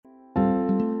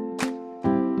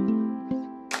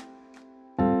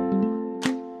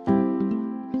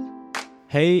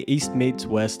Hey East Meets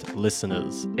West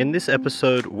listeners. In this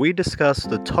episode, we discuss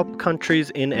the top countries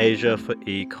in Asia for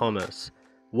e-commerce.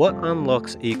 What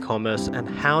unlocks e-commerce and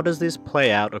how does this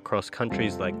play out across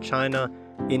countries like China,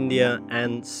 India,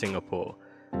 and Singapore?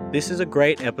 This is a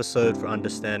great episode for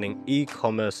understanding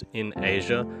e-commerce in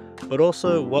Asia, but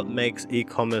also what makes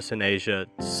e-commerce in Asia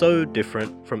so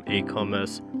different from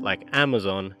e-commerce like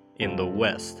Amazon in the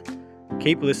West.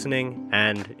 Keep listening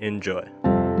and enjoy.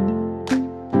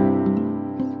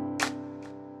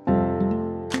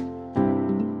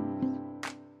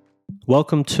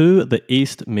 Welcome to the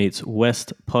East Meets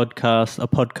West podcast, a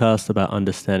podcast about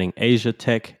understanding Asia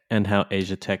tech and how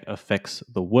Asia tech affects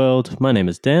the world. My name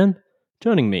is Dan.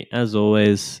 Joining me, as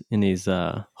always, in his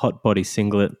hot body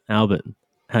singlet, Albert.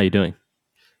 How are you doing?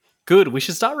 Good. We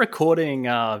should start recording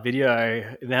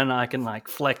video. Then I can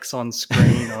flex on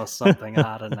screen or something.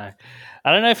 I don't know.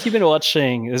 I don't know if you've been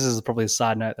watching. This is probably a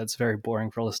side note that's very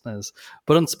boring for listeners.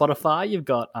 But on Spotify, you've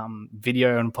got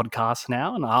video and podcasts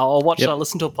now, and I'll watch. I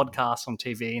listen to a podcast on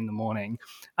TV in the morning.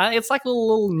 It's like a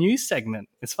little news segment.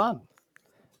 It's fun.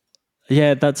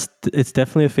 Yeah, it's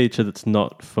definitely a feature that's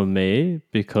not for me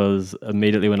because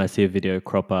immediately when I see a video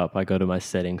crop up, I go to my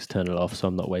settings, turn it off so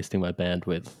I'm not wasting my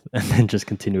bandwidth, and then just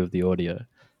continue with the audio.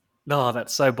 Oh,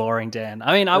 that's so boring, Dan.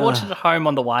 I mean, I watch it at home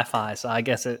on the Wi-Fi, so I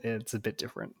guess it's a bit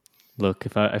different. Look,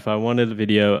 if I wanted a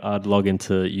video, I'd log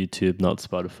into YouTube, not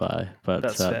Spotify.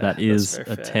 But that is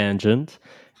a tangent.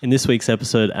 In this week's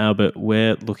episode, Albert,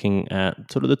 we're looking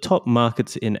at sort of the top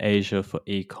markets in Asia for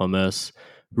e-commerce.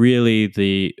 Really,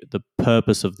 the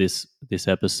purpose of this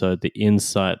episode, the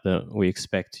insight that we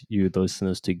expect you, the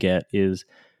listeners, to get is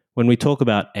when we talk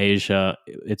about Asia,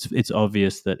 it's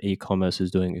obvious that e-commerce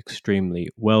is doing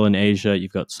extremely well in Asia.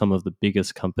 You've got some of the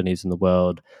biggest companies in the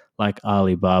world like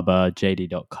Alibaba,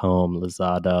 JD.com,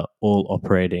 Lazada, all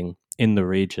operating in the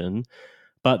region.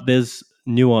 But there's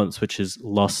nuance which is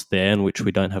lost there and which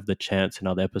we don't have the chance in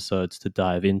other episodes to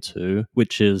dive into,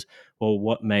 which is, well,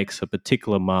 what makes a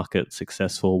particular market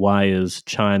successful? Why is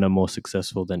China more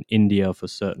successful than India for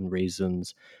certain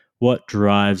reasons? What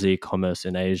drives e-commerce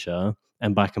in Asia?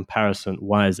 And by comparison,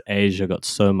 why has Asia got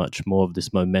so much more of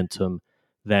this momentum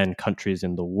than countries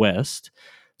in the West?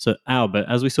 So, Albert,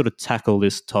 as we sort of tackle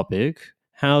this topic,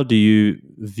 how do you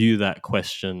view that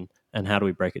question and how do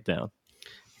we break it down?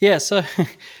 Yeah, so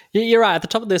you're right. At the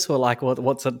top of this, we're like,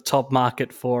 what's a top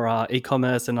market for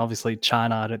e-commerce? And obviously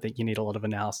China, I don't think you need a lot of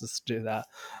analysis to do that.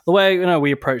 The way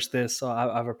we approach this, or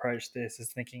I've approached this,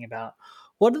 is thinking about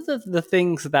what are the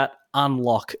things that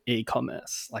unlock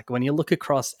e-commerce? Like when you look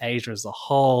across Asia as a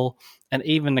whole, and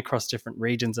even across different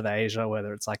regions of Asia,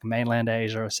 whether it's like mainland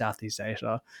Asia or Southeast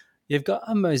Asia, you've got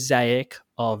a mosaic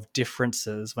of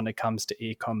differences when it comes to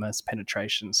e-commerce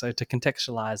penetration. So to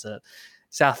contextualize it,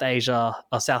 South Asia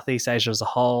or Southeast Asia as a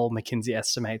whole, McKinsey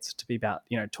estimates it to be about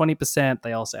 20%.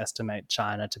 They also estimate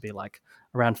China to be like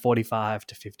around 45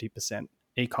 to 50%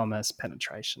 e-commerce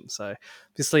penetration. So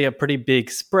obviously a pretty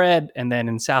big spread. And then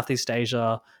in Southeast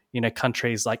Asia,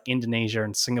 countries like Indonesia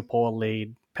and Singapore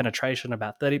lead penetration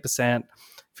about 30%.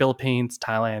 Philippines,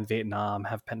 Thailand, Vietnam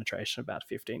have penetration about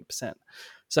 15%.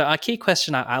 So a key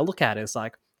question I look at is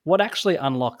like, what actually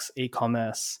unlocks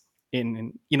e-commerce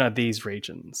in these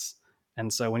regions?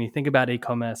 And so when you think about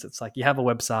e-commerce, it's like you have a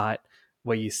website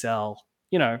where you sell,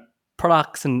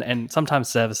 products and sometimes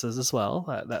services as well.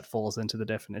 That falls into the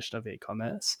definition of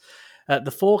e-commerce. The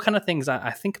four kind of things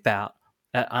I think about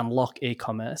that unlock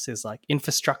e-commerce is like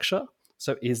infrastructure.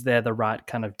 So is there the right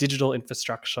kind of digital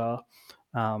infrastructure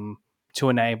to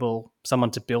enable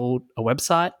someone to build a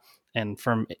website? And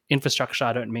from infrastructure,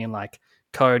 I don't mean like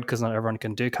code, because not everyone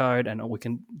can do code, and we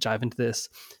can dive into this.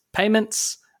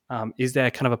 Payments. Is there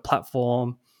kind of a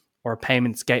platform or a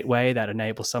payments gateway that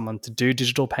enables someone to do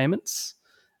digital payments?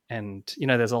 And,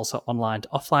 there's also online to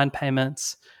offline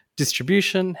payments.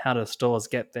 Distribution, how do stores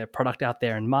get their product out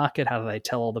there in market? How do they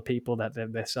tell all the people that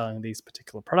they're selling these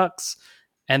particular products?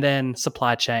 And then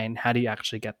supply chain, how do you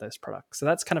actually get those products? So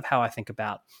that's kind of how I think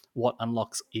about what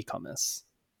unlocks e-commerce.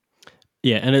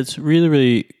 Yeah, and it's really,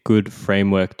 really good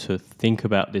framework to think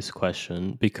about this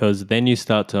question, because then you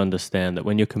start to understand that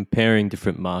when you're comparing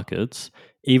different markets,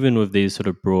 even with these sort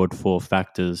of broad four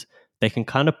factors, they can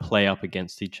kind of play up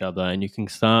against each other, and you can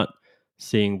start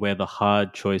seeing where the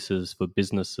hard choices for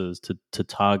businesses to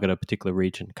target a particular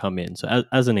region come in. So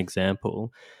as an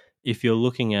example, if you're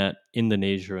looking at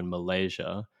Indonesia and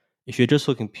Malaysia, if you're just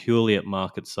looking purely at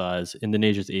market size,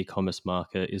 Indonesia's e-commerce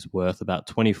market is worth about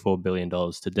 $24 billion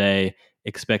today,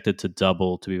 expected to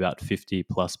double to be about 50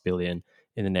 plus billion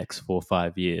in the next 4 or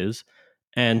 5 years.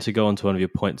 And to go on to one of your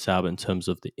points, Albert, in terms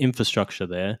of the infrastructure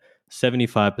there,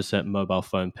 75% mobile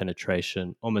phone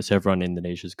penetration. Almost everyone in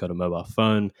Indonesia's got a mobile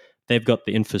phone. They've got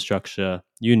the infrastructure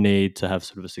you need to have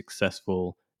sort of a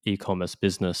successful e-commerce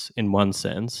business in one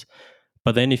sense.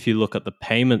 But then if you look at the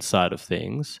payment side of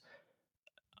things,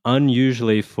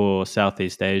 unusually for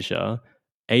Southeast Asia,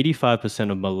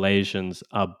 85% of Malaysians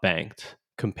are banked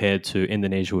compared to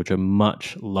Indonesia, which are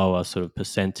much lower sort of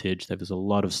percentage. There's a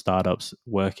lot of startups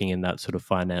working in that sort of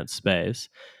finance space.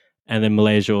 And then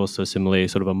Malaysia also similarly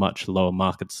sort of a much lower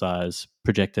market size,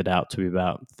 projected out to be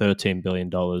about $13 billion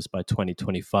by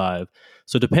 2025.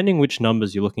 So depending which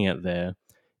numbers you're looking at there,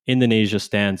 Indonesia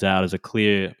stands out as a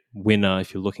clear winner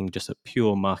if you're looking just at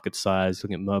pure market size,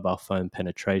 looking at mobile phone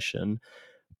penetration.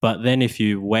 But then if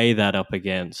you weigh that up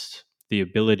against the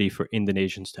ability for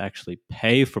Indonesians to actually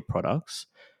pay for products,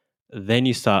 then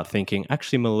you start thinking,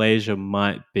 actually, Malaysia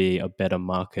might be a better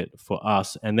market for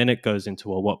us. And then it goes into,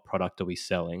 well, what product are we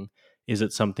selling? Is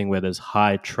it something where there's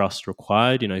high trust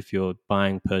required? If you're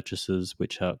buying purchases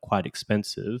which are quite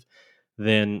expensive,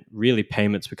 then really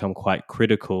payments become quite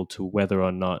critical to whether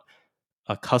or not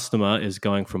a customer is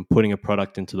going from putting a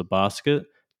product into the basket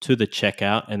to the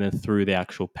checkout and then through the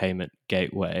actual payment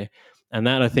gateway. And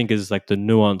that, I think, is like the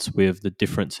nuance with the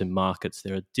difference in markets.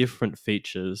 There are different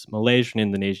features. Malaysia and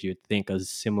Indonesia, you'd think, are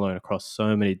similar across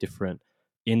so many different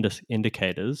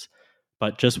indicators,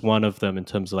 but just one of them in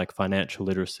terms of like financial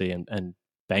literacy and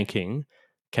banking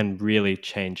can really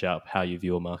change up how you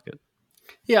view a market.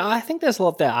 Yeah, I think there's a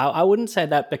lot there. I wouldn't say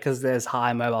that because there's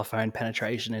high mobile phone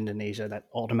penetration in Indonesia that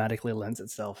automatically lends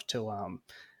itself to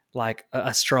like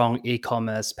a strong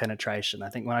e-commerce penetration. I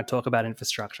think when I talk about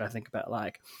infrastructure, I think about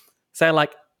say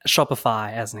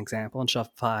Shopify as an example, and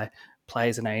Shopify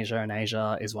plays in Asia, and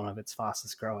Asia is one of its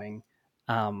fastest growing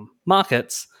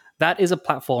markets. That is a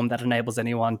platform that enables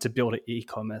anyone to build an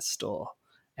e-commerce store.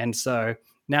 And so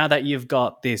now that you've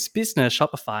got this business,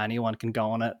 Shopify, anyone can go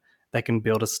on it, they can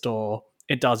build a store.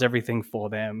 It does everything for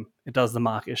them. It does the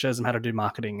market. It shows them how to do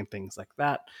marketing and things like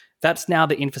that. That's now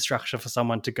the infrastructure for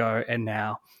someone to go and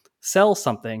now sell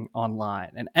something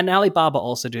online. And Alibaba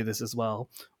also do this as well,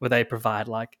 where they provide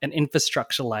like an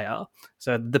infrastructure layer.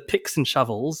 So the picks and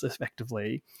shovels,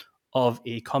 effectively, of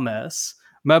e-commerce.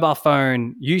 Mobile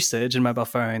phone usage and mobile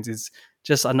phones is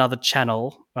just another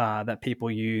channel that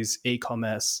people use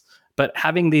e-commerce. But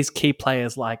having these key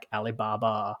players like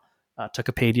Alibaba,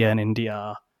 Tokopedia in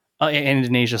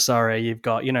Indonesia, sorry, you've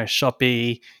got,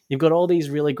 Shopee, you've got all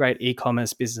these really great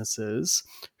e-commerce businesses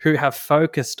who have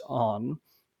focused on,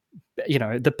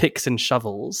 the picks and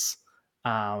shovels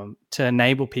to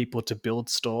enable people to build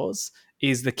stores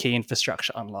is the key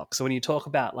infrastructure unlock. So when you talk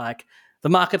about like the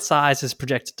market size is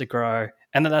projected to grow,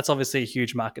 and that's obviously a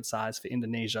huge market size for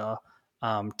Indonesia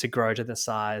to grow to the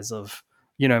size of,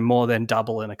 more than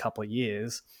double in a couple of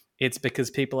years, it's because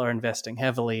people are investing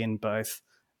heavily in both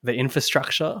the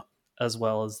infrastructure as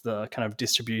well as the kind of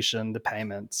distribution, the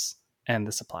payments, and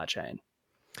the supply chain.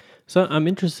 So I'm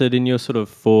interested in your sort of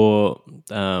four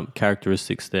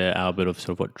characteristics there, Albert, of sort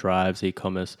of what drives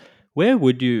e-commerce. Where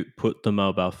would you put the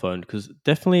mobile phone? Because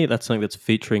definitely that's something that's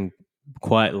featuring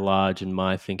quite large in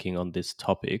my thinking on this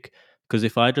topic. Because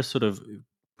if I just sort of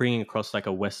bringing across like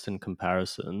a Western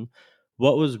comparison,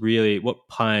 what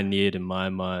pioneered in my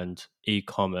mind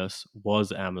e-commerce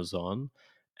was Amazon.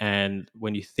 And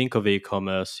when you think of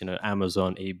e-commerce,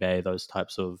 Amazon, eBay, those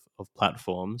types of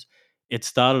platforms, it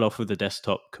started off with the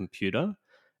desktop computer.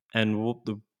 And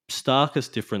the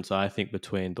starkest difference, I think,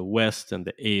 between the West and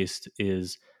the East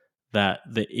is that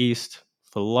the East,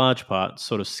 for the large part,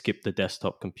 sort of skipped the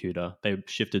desktop computer. They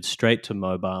shifted straight to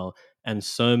mobile. And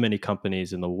so many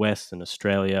companies in the West and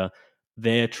Australia,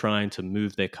 they're trying to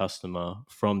move their customer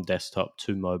from desktop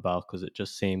to mobile because it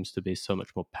just seems to be so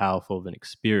much more powerful of an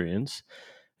experience.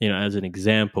 As an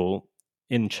example,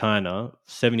 in China,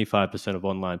 75% of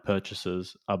online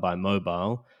purchases are by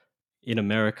mobile. In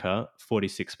America,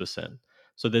 46%.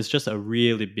 So there's just a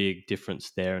really big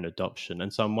difference there in adoption.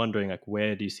 And so I'm wondering, like,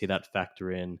 where do you see that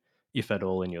factor in, if at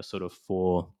all, in your sort of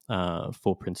four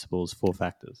principles, four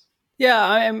factors?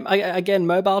 Yeah, again,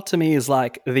 mobile to me is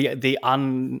like the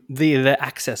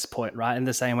access point, right? In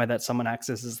the same way that someone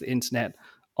accesses the internet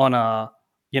on a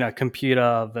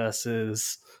computer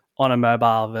versus on a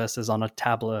mobile versus on a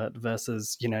tablet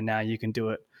versus now you can do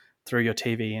it through your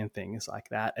TV and things like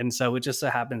that. And so it just so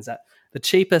happens that the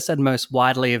cheapest and most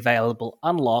widely available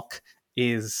unlock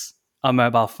is a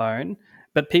mobile phone,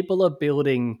 but people are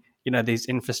building these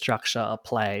infrastructure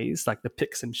plays like the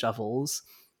picks and shovels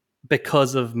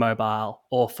because of mobile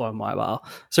or for mobile.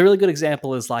 So a really good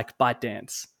example is like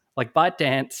ByteDance. Like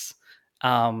ByteDance,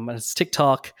 it's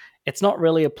TikTok. It's not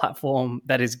really a platform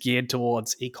that is geared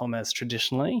towards e-commerce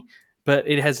traditionally. but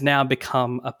it has now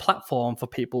become a platform for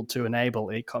people to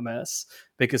enable e-commerce,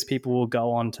 because people will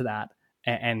go onto that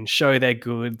and show their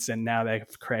goods, and now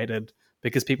they've created,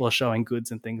 because people are showing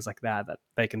goods and things like that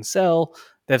they can sell,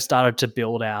 they've started to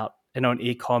build out an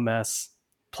e-commerce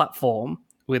platform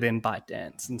within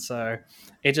ByteDance. And so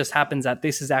it just happens that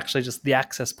this is actually just the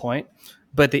access point,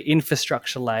 but the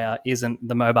infrastructure layer isn't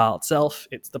the mobile itself,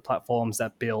 it's the platforms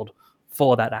that build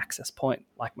for that access point,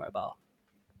 like mobile.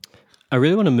 I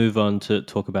really want to move on to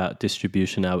talk about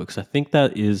distribution now, because I think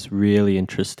that is really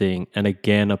interesting. And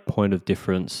again, a point of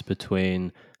difference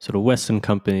between sort of Western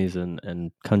companies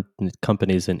and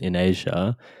companies in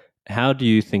Asia. How do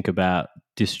you think about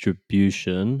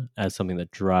distribution as something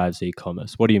that drives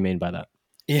e-commerce? What do you mean by that?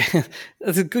 Yeah,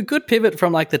 that's a good pivot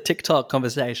from like the TikTok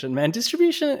conversation, man.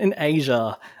 Distribution in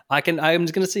Asia, I'm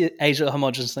just going to see Asia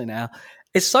homogeneously now.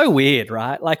 It's so weird,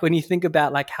 right? Like when you think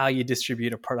about like how you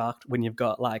distribute a product when you've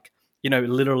got like,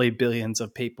 literally billions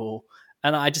of people.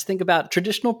 And I just think about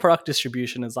traditional product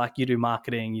distribution as like you do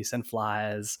marketing, you send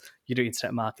flyers, you do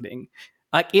internet marketing.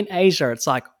 Like in Asia, it's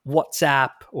like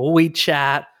WhatsApp,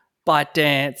 WeChat,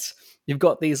 ByteDance. You've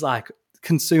got these like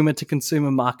consumer to consumer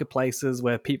marketplaces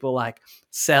where people like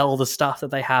sell the stuff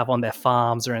that they have on their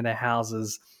farms or in their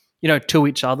houses, to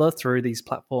each other through these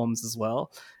platforms as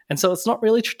well. And so it's not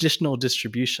really traditional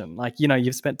distribution. Like,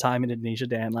 you've spent time in Indonesia,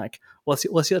 Dan. Like,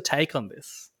 what's your take on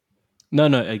this? No,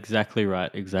 exactly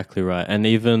right. Exactly right. And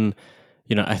even,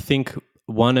 I think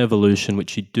one evolution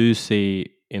which you do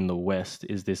see in the West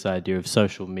is this idea of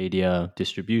social media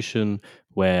distribution,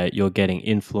 where you're getting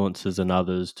influencers and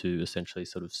others to essentially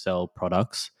sort of sell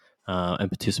products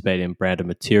and participate in branded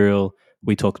material.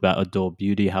 We talked about Adore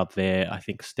Beauty, how they're, I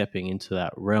think, stepping into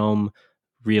that realm,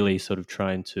 really sort of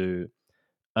trying to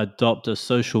adopt a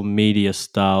social media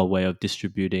style way of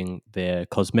distributing their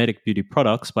cosmetic beauty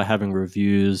products by having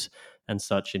reviews and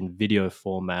such in video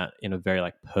format in a very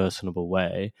like personable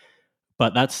way.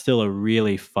 But that's still a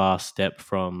really far step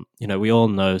from, we all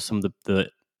know some of the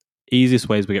easiest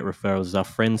ways we get referrals is our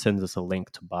friend sends us a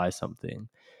link to buy something.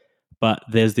 But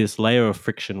there's this layer of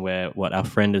friction where what our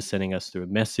friend is sending us through a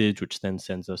message, which then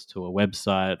sends us to a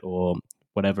website or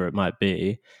whatever it might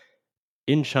be.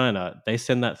 In China, they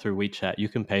send that through WeChat. You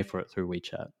can pay for it through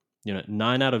WeChat.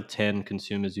 9 out of 10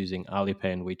 consumers using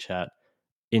Alipay and WeChat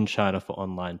in China for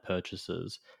online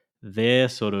purchases. Their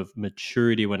sort of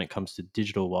maturity when it comes to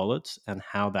digital wallets and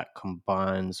how that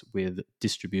combines with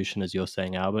distribution, as you're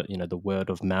saying, Albert, the word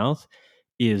of mouth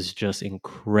is just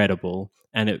incredible.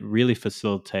 And it really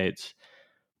facilitates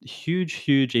huge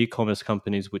e-commerce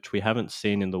companies, which we haven't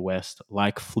seen in the West,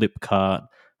 like Flipkart,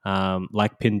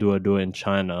 like Pinduoduo in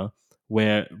China,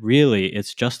 where really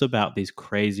it's just about these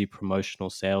crazy promotional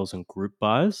sales and group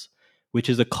buys, which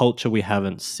is a culture we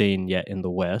haven't seen yet in the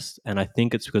West. And I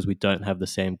think it's because we don't have the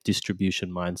same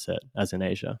distribution mindset as in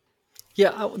Asia.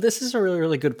 Yeah, this is a really,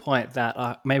 really good point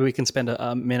that maybe we can spend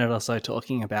a minute or so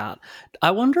talking about.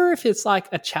 I wonder if it's like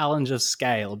a challenge of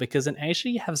scale, because in Asia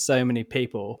you have so many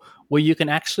people where you can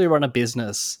actually run a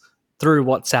business through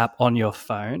WhatsApp on your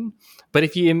phone. But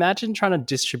if you imagine trying to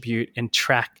distribute and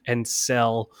track and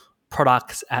sell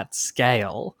products at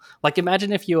scale, like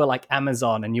imagine if you were like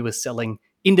Amazon and you were selling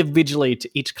individually to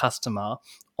each customer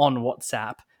on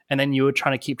WhatsApp, and then you were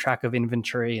trying to keep track of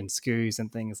inventory and SKUs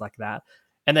and things like that,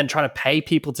 and then trying to pay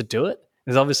people to do it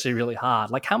is obviously really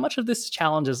hard. Like how much of this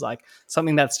challenge is like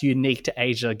something that's unique to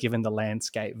Asia given the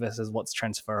landscape versus what's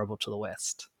transferable to the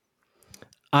West?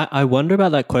 I wonder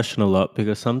about that question a lot,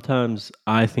 because sometimes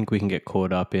I think we can get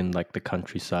caught up in like the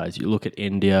countryside. You look at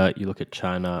India, you look at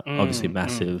China, obviously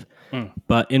massive.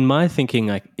 But in my thinking,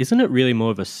 like, isn't it really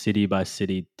more of a city by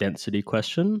city density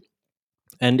question?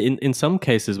 And in some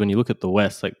cases, when you look at the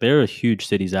West, like there are huge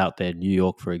cities out there, New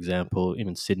York, for example,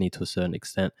 even Sydney to a certain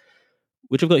extent,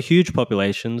 which have got huge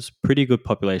populations, pretty good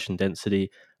population density.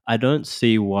 I don't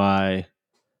see why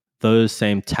those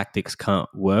same tactics can't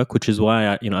work, which is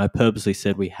why I purposely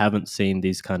said we haven't seen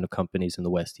these kind of companies in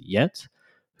the West yet,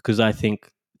 because I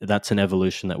think that's an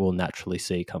evolution that we'll naturally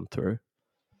see come through.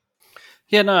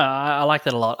 Yeah, no, I like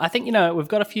that a lot. I think, we've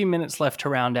got a few minutes left to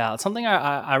round out. Something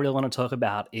I really want to talk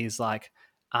about is like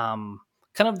kind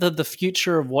of the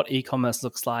future of what e-commerce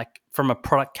looks like from a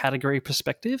product category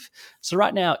perspective. So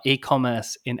right now,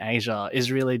 e-commerce in Asia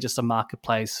is really just a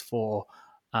marketplace for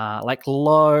like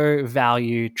low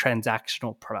value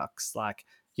transactional products like,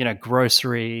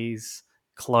 groceries,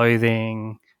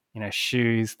 clothing,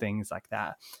 shoes, things like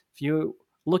that. If you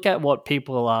look at what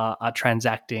people are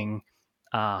transacting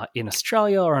in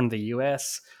Australia or in the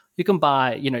US, you can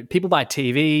buy, people buy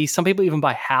TV. Some people even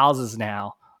buy houses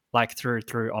now, like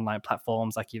through online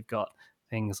platforms. Like you've got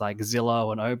things like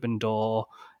Zillow and Open Door.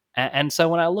 And so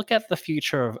when I look at the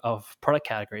future of product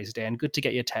categories, Dan, good to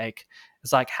get your take.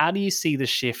 It's like, how do you see the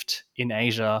shift in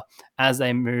Asia as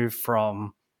they move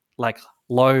from like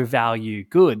low value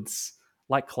goods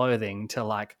like clothing to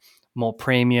like more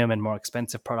premium and more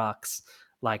expensive products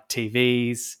like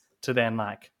TVs to then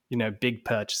like, big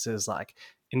purchases like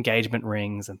engagement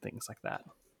rings and things like that?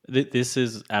 This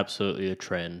is absolutely a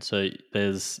trend. So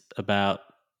there's about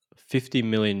 50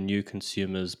 million new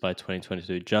consumers by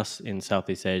 2022 just in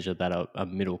Southeast Asia that are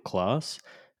middle class.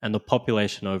 And the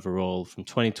population overall from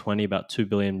 2020, about 2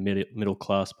 billion middle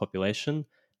class population,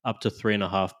 up to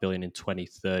 3.5 billion in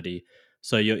 2030.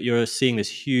 So you're seeing this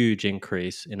huge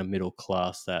increase in a middle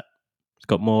class that's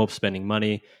got more spending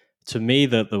money. To me,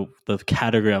 the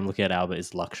category I'm looking at, Albert,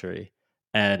 is luxury.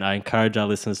 And I encourage our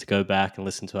listeners to go back and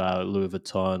listen to our Louis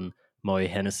Vuitton Moët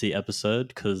Hennessy episode,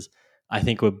 because I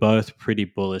think we're both pretty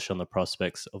bullish on the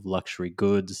prospects of luxury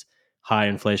goods, high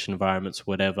inflation environments,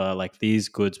 whatever. Like these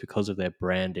goods, because of their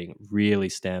branding, really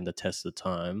stand the test of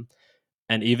time.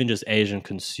 And even just Asian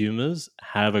consumers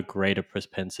have a greater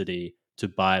propensity to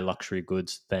buy luxury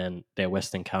goods than their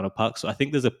Western counterparts. So I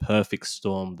think there's a perfect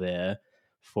storm there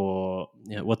for,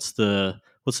 what's the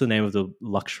name of the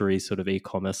luxury sort of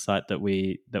e-commerce site that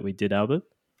we did, Albert?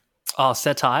 Oh,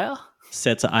 Cettire?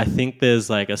 I think there's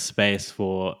like a space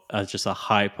for just a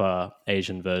hyper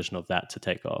Asian version of that to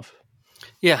take off.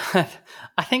 Yeah,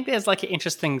 I think there's like an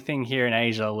interesting thing here in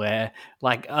Asia where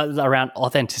like around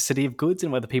authenticity of goods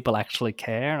and whether people actually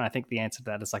care. And I think the answer to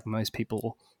that is like most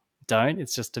people don't.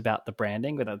 It's just about the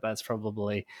branding, but that's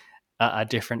probably a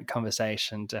different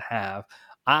conversation to have.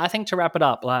 I think to wrap it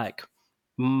up, like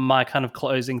my kind of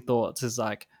closing thoughts is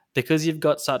like, because you've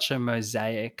got such a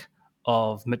mosaic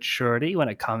of maturity when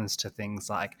it comes to things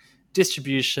like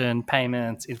distribution,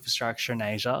 payments, infrastructure in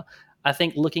Asia, I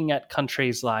think looking at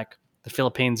countries like the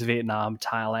Philippines, Vietnam,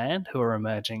 Thailand, who are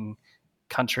emerging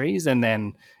countries, and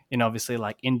then obviously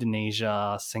like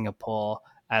Indonesia, Singapore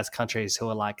as countries who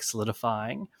are like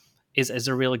solidifying is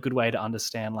a really good way to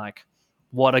understand like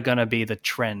what are going to be the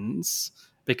trends,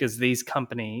 because these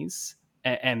companies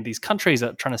and these countries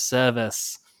are trying to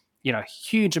service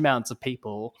huge amounts of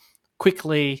people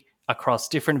quickly across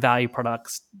different value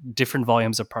products, different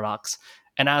volumes of products.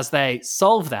 And as they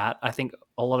solve that, I think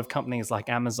a lot of companies like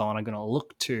Amazon are going to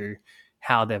look to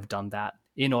how they've done that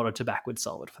in order to backwards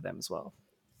solve it for them as well.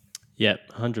 Yeah,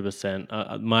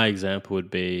 100%. My example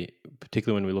would be,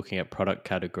 particularly when we're looking at product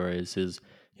categories, is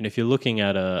if you're looking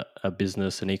at a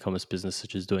business, an e-commerce business,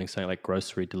 such as doing something like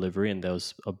grocery delivery, and there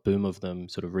was a boom of them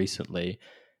sort of recently,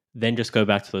 then just go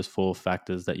back to those 4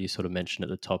 factors that you sort of mentioned at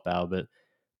the top, Albert,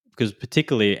 because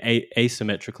particularly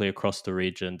asymmetrically across the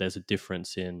region, there's a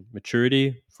difference in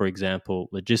maturity. For example,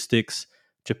 logistics.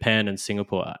 Japan and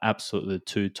Singapore are absolutely the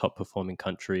 2 top performing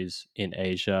countries in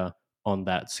Asia on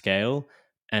that scale.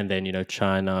 And then,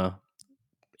 China,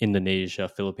 Indonesia,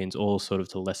 Philippines, all sort of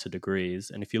to lesser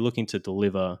degrees. And if you're looking to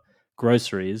deliver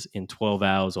groceries in 12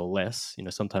 hours or less,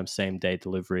 sometimes same day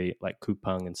delivery like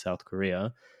Coupang in South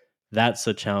Korea, that's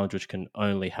a challenge which can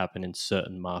only happen in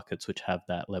certain markets which have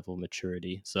that level of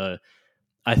maturity. So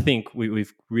I think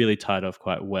we've really tied off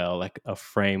quite well, like a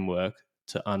framework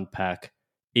to unpack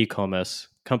e-commerce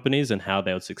companies and how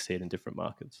they would succeed in different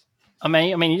markets. I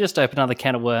mean, you just open another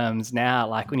can of worms now.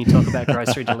 Like when you talk about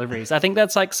grocery deliveries, I think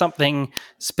that's like something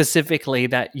specifically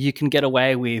that you can get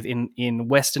away with in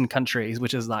Western countries,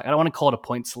 which is like, I don't want to call it a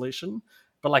point solution,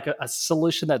 but like a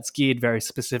solution that's geared very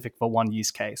specific for one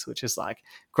use case, which is like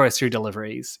grocery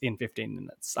deliveries in 15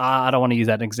 minutes. I don't want to use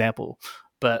that example,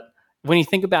 but when you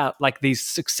think about like these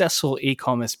successful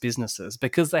e-commerce businesses,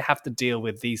 because they have to deal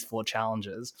with these 4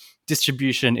 challenges: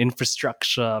 distribution,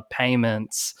 infrastructure,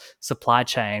 payments, supply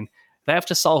chain, they have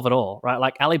to solve it all, right?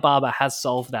 Like Alibaba has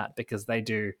solved that because they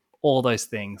do all those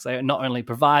things. They not only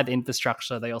provide the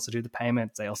infrastructure, they also do the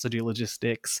payments, they also do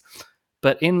logistics.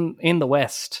 But in the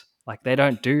West, like they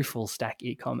don't do full stack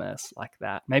e-commerce like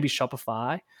that. Maybe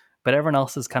Shopify, but everyone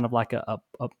else is kind of like a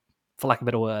for lack of a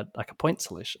better word, like a point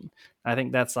solution. I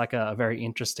think that's like a very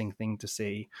interesting thing to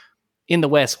see in the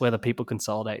West, whether people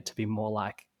consolidate to be more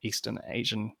like Eastern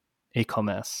Asian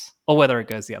e-commerce or whether it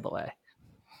goes the other way.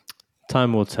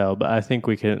 Time will tell, but I think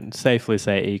we can safely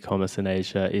say e-commerce in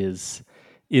Asia is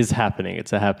happening.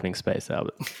 It's a happening space,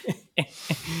 Albert.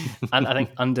 And I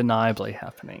think undeniably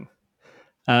happening.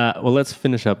 Well, let's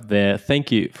finish up there.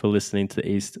 Thank you for listening to the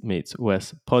East Meets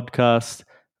West podcast.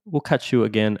 We'll catch you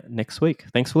again next week.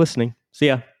 Thanks for listening. See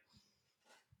ya.